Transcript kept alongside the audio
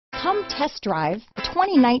Come test drive the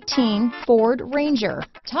 2019 Ford Ranger.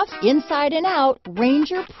 Tough inside and out,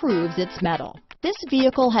 Ranger proves its mettle. This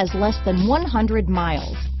vehicle has less than 100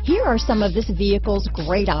 miles. Here are some of this vehicle's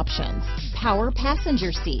great options: power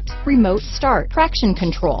passenger seat, remote start, traction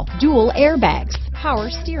control, dual airbags,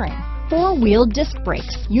 power steering, four-wheel disc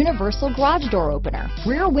brakes, universal garage door opener,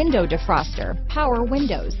 rear window defroster, power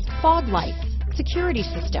windows, fog lights, security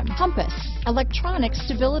system, compass, electronic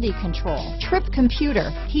stability control, trip computer,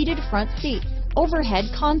 heated front seats, overhead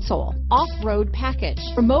console, off-road package,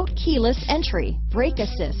 remote keyless entry, brake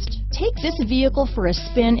assist. Take this vehicle for a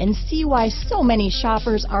spin and see why so many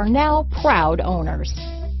shoppers are now proud owners.